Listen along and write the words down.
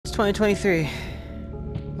2023.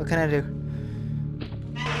 What can I do?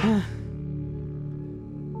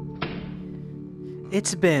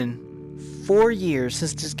 It's been 4 years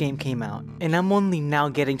since this game came out, and I'm only now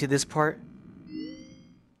getting to this part.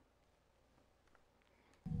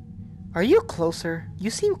 Are you closer?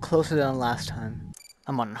 You seem closer than last time.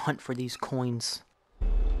 I'm on a hunt for these coins.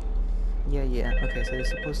 Yeah. Okay, so there's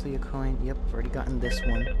supposedly a coin. Yep, I've already gotten this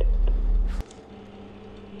one.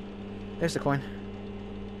 There's the coin.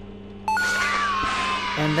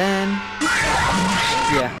 And then...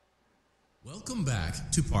 yeah. Welcome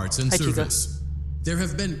back to Parts and Service. Chica. There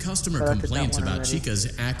have been customer complaints about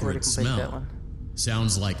Chica's acrid smell.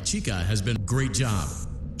 Sounds like Chica has been a great job.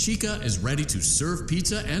 Chica is ready to serve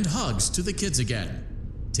pizza and hugs to the kids again.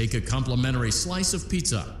 Take a complimentary slice of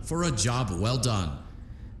pizza for a job well done.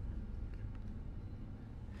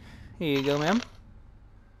 Here you go, ma'am.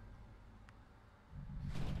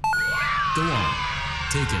 Go on.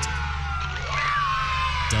 Take it.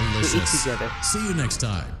 Delicious. We eat together. See you next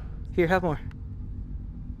time. Here, have more.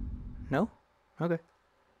 No? Okay.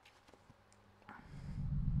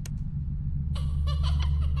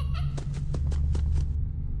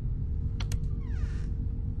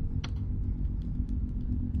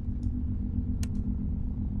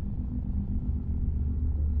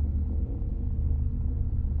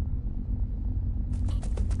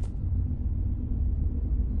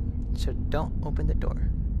 So don't open the door.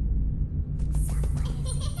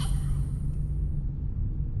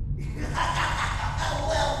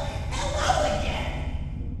 Well, hello again.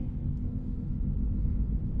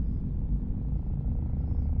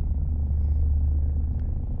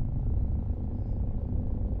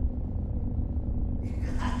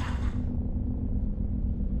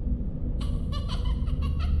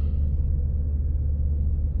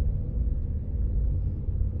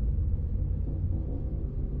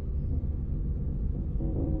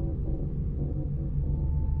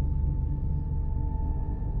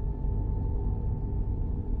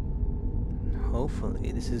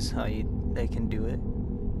 Hopefully, this is how they can do it.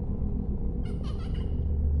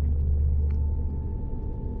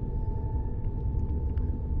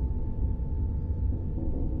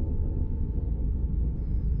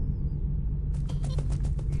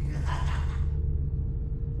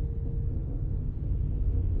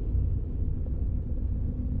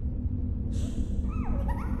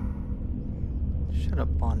 Shut up,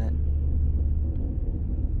 Bonnet.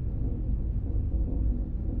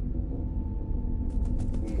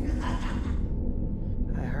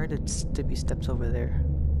 I heard it's Stippy steps over there.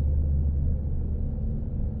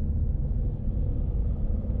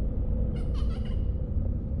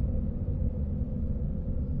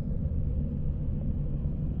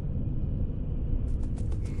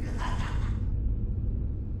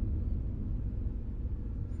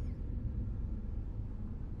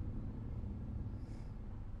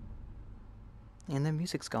 And the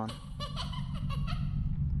music's gone.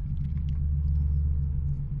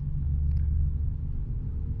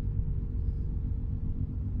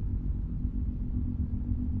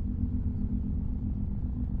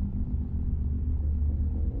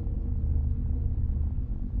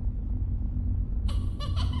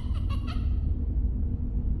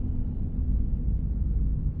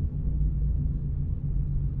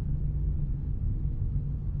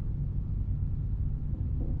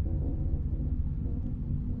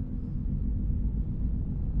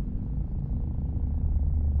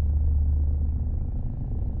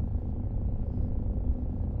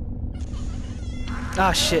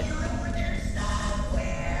 Ah, shit.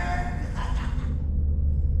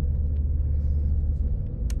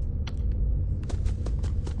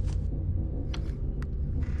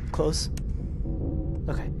 Close.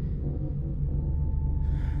 Okay.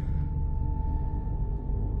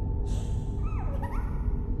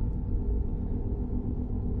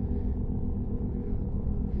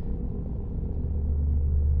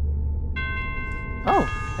 Oh,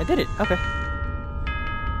 I did it. Okay.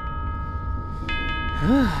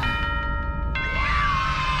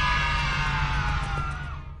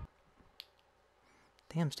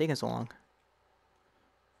 Damn, it's taking so long.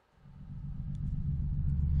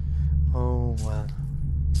 Oh, wow.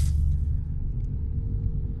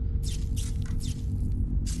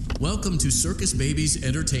 Welcome to Circus Baby's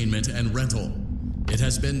Entertainment and Rental. It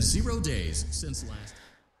has been 0 days since last...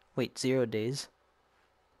 Wait, 0 days?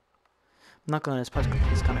 I'm not going to this part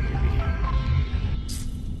because it's kind of creepy.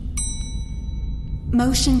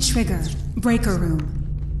 Motion trigger. Breaker room.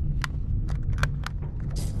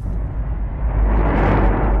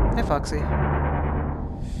 Hey, Foxy.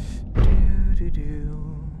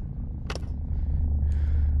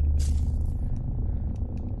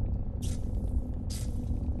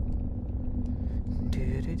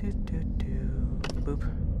 Boop.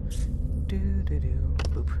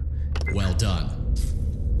 Boop. Well done.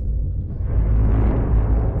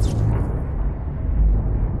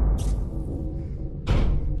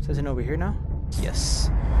 Says it over here now? Yes.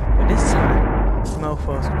 But this time,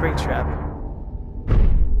 mofos, break trap.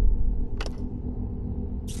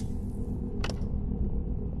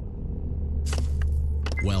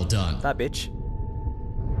 Well done. That bitch.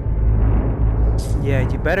 Yeah,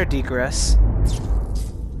 you better degress.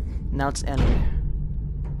 Now it's enemy.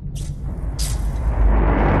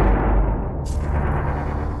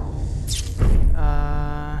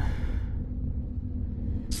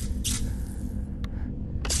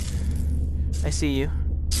 I see you.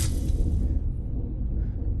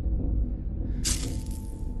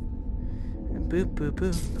 Boop, boop,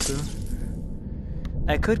 boop, boop.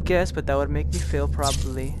 I could guess, but that would make me fail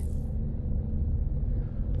probably.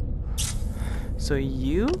 So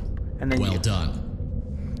you, and then well you.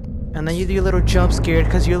 done. And then you do your little jump scared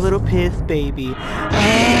because you're a little pissed, baby.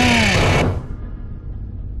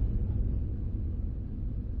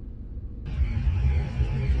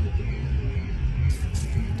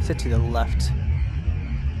 Sit to the left.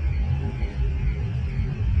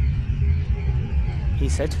 He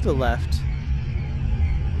said to the left.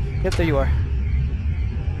 Yep, there you are.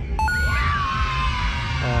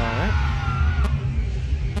 Alright.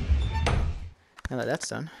 Now that that's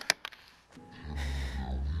done.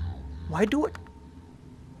 Why do it?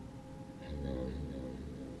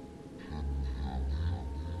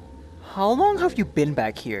 How long have you been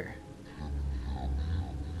back here?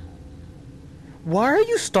 Why are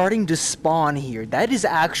you starting to spawn here? That is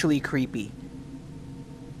actually creepy.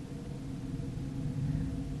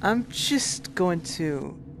 I'm just going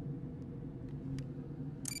to...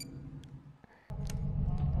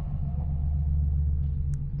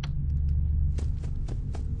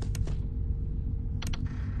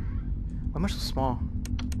 Why am I so small?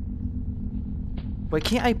 Wait,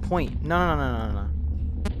 can't I point? No.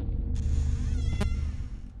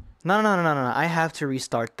 No. I have to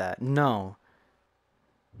restart that. No.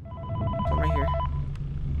 Right here.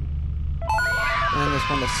 And then there's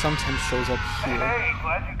one that sometimes shows up here. Hey,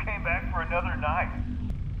 glad you came back for another night.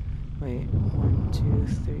 Wait, 1, 2,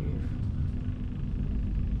 3.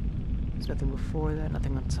 There's nothing before that,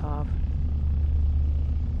 nothing on top.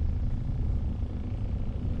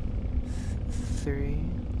 3,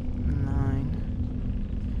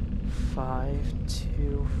 9, 5,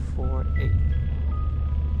 2, 4, 8.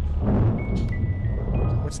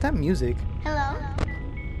 What's that music? Hello?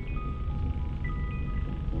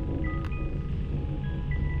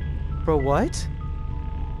 Bro, what?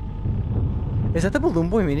 Is that the Balloon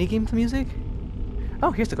Boy minigame music? Oh,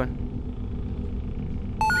 here's the gun.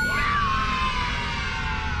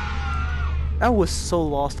 I was so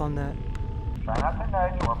lost on that. Try not to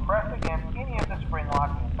nudge or press against any of the spring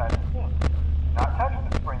locks inside the suit. Do not touch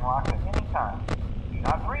the spring locks at any time. Do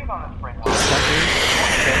not breathe on the spring locks.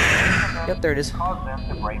 Okay. Yep, there it is. Cause them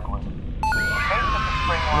to break loose. In case of the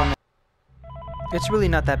spring lock. It's really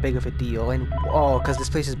not that big of a deal, and oh, because this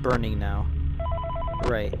place is burning now.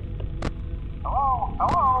 Right.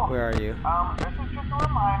 Hello? Where are you? This is just a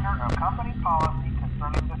reminder of company policy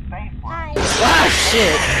concerning the safe room. Hi. Ah,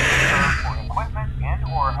 shit! For equipment and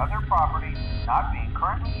or other property not being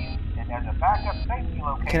currently used and as a backup safety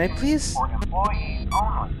location. Can I please? For employees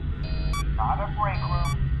only. This is not a break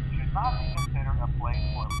room. Should not be considered a place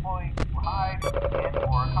for employees to hide and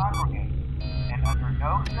or congregate. And under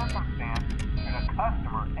no circumstance should a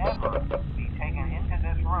customer ever be taken into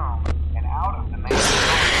this room and out of the main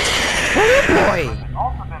Oh boy!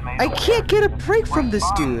 I can't get a break from this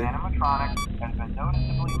dude. Animatronic has been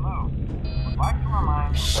noticeably moved. Would like to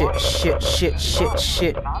remind Shit.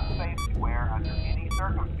 not safe to wear under any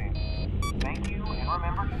circumstance. Thank you and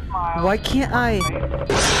remember to smile. Why can't I?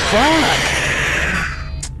 Fuck!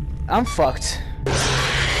 I'm fucked.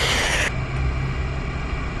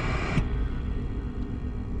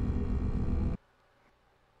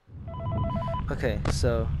 Okay,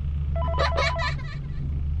 so...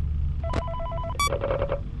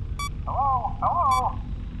 Hello?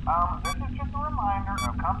 This is just a reminder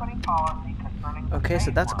of company policy concerning the Okay, so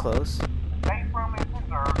safe that's room. close. The safe room is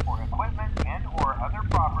reserved for equipment and or other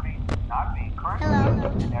property not being currently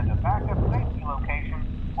used and as a backup safety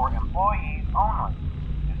location for employees only.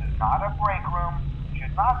 This is not a break room.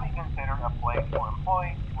 Should not be considered a place for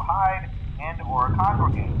employees to hide and or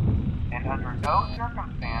congregate. And under no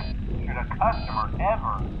circumstance should a customer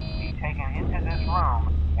ever be taken into this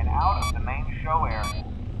room and out of the main show area.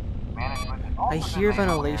 I hear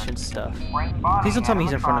ventilation stuff. Please don't tell me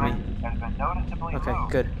he's in front of me. Okay,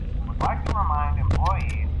 good. Would like to remind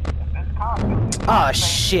employees that this costume is Ah,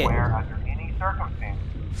 shit. Under any circumstance.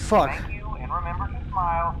 Fuck. Thank you, and remember to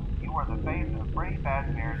smile. You are the face of Freddy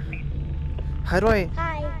Fazbear's Pizza. How do I...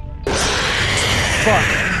 Hi. Fuck.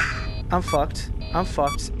 I'm fucked. I'm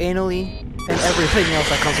fucked. Anally and everything else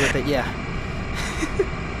that comes with it, yeah.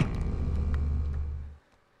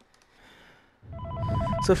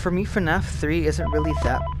 So for me, FNAF 3 isn't really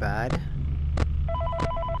that bad.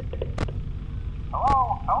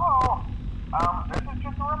 Hello? This is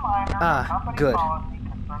just a reminder of company good. policy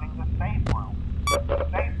concerning the safe room. The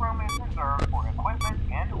safe room is reserved for equipment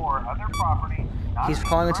and or other property. He's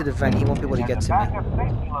crawling into the vent. He won't be able to get to me. Backup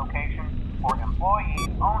safety location for employees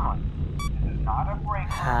only. This is not a break room.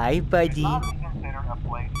 Hi, buddy. It should not be considered a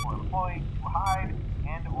place for employees to hide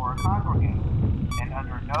and or congregate. And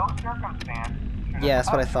under no circumstance should Yeah,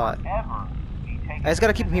 that's what I thought. ever be taken I just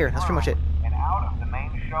gotta keep him here. That's pretty much it. and out of the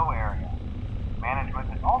main show area. Management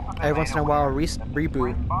has also been Every once in a while,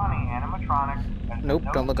 reboot. Bonnie animatronic has Nope,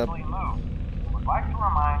 don't look up. noticeably moved. We would like to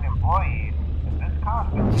remind employees that this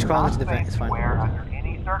costume He's is crawling not into the vent, safe it's to fine. wear under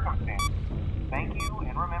any circumstance. Thank you,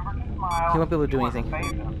 and remember to smile. He won't be able to do You are anything. the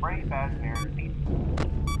face of Freddy Fazbear's Pizza.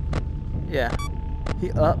 Yeah.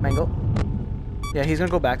 He Mango. Yeah, he's gonna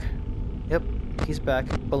go back. Yep, he's back.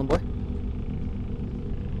 Bullet boy.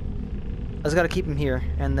 I just gotta keep him here,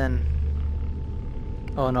 and then...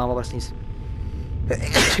 Oh no, I'm about to sneeze.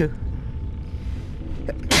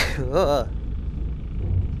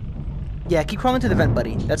 Yeah, keep crawling to the vent,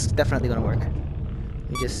 buddy. That's definitely gonna work.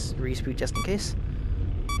 We just reboot just in case.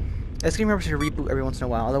 I just remember to reboot every once in a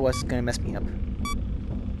while, otherwise it's gonna mess me up.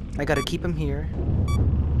 I gotta keep him here.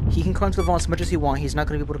 He can climb to the wall as much as he wants. He's not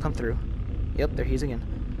gonna be able to come through. Yep, there he is again.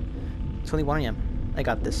 It's only 1 AM. I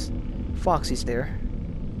got this. Foxy's there.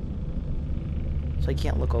 So I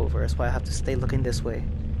can't look over. That's why I have to stay looking this way.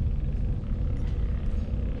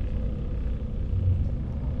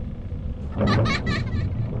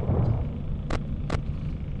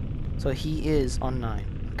 So he is on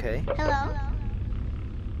 9. Okay. Hello.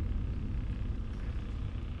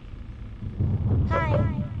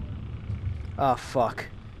 Hi. Oh, fuck.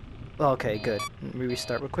 Okay, good. Let me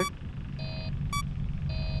restart real quick.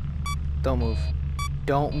 Don't move.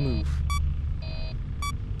 Don't move.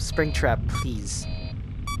 Springtrap, please.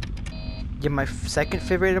 You're my second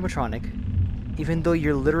favorite animatronic. Even though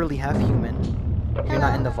you're literally half human, you're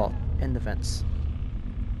not in the vault, in the vents.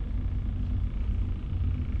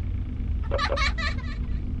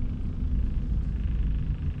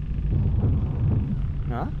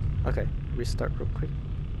 Huh? Okay, restart real quick.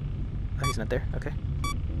 Oh, he's not there. Okay.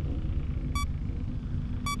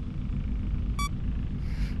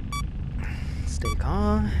 Stay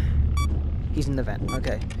calm. He's in the vent.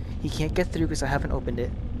 Okay. He can't get through because I haven't opened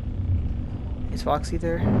it. Is Foxy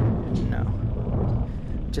there? No.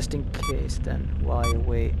 Just in case, then, while I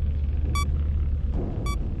wait.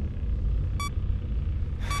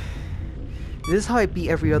 This is how I beat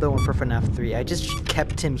every other one for FNAF 3. I just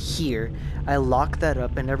kept him here. I locked that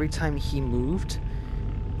up, and every time he moved,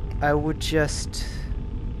 I would just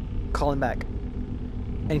call him back.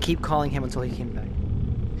 And keep calling him until he came back.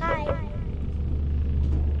 Hi.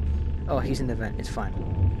 Oh, he's in the vent. It's fine.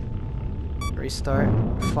 Restart.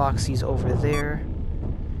 Foxy's over there.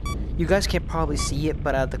 You guys can't probably see it,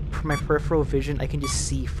 but out of my peripheral vision, I can just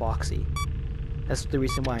see Foxy. That's the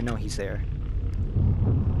reason why I know he's there.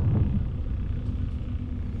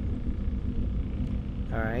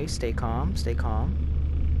 Alright, stay calm, stay calm.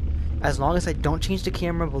 As long as I don't change the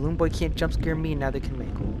camera, Balloon Boy can't jump scare me, and neither can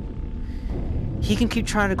Mangle. He can keep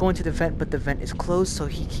trying to go into the vent, but the vent is closed, so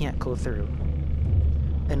he can't go through.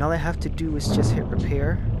 And all I have to do is just hit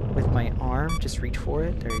repair with my arm. Just reach for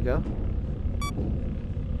it. There you go.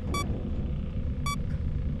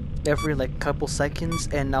 Every like couple seconds,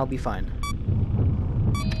 and I'll be fine.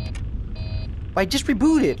 I just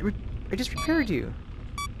rebooted. I just repaired you.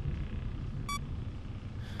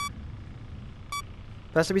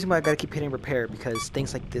 That's the reason why I gotta keep hitting repair, because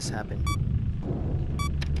things like this happen.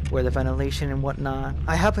 Where the ventilation and whatnot.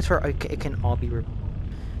 I have it to it can all be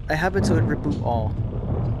I have it to reboot all.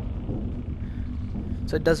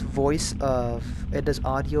 So it does it does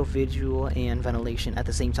audio, visual, and ventilation at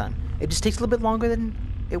the same time. It just takes a little bit longer than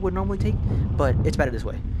it would normally take, but it's better this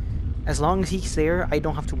way. As long as he's there, I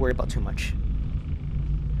don't have to worry about too much.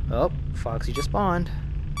 Oh, Foxy just spawned.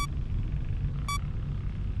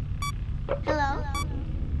 Hello.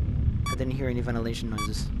 I didn't hear any ventilation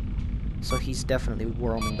noises. So he's definitely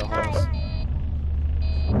roaming the halls.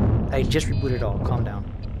 I just rebooted all. Calm down.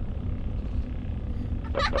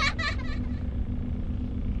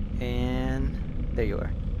 And there you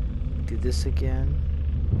are. Do this again.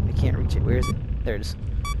 I can't reach it. Where is it? There it is.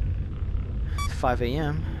 It's 5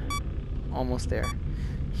 AM. almost there.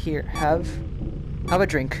 Here, have a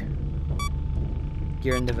drink.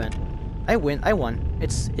 You're in the vent. I won.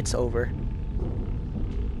 It's over.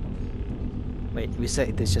 Wait, we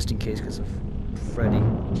set this just in case because of Freddy.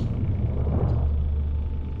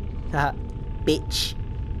 Haha, bitch.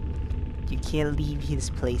 You can't leave his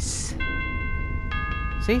place.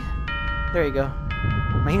 See? There you go.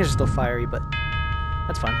 My hands are still fiery, but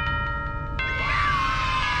that's fine.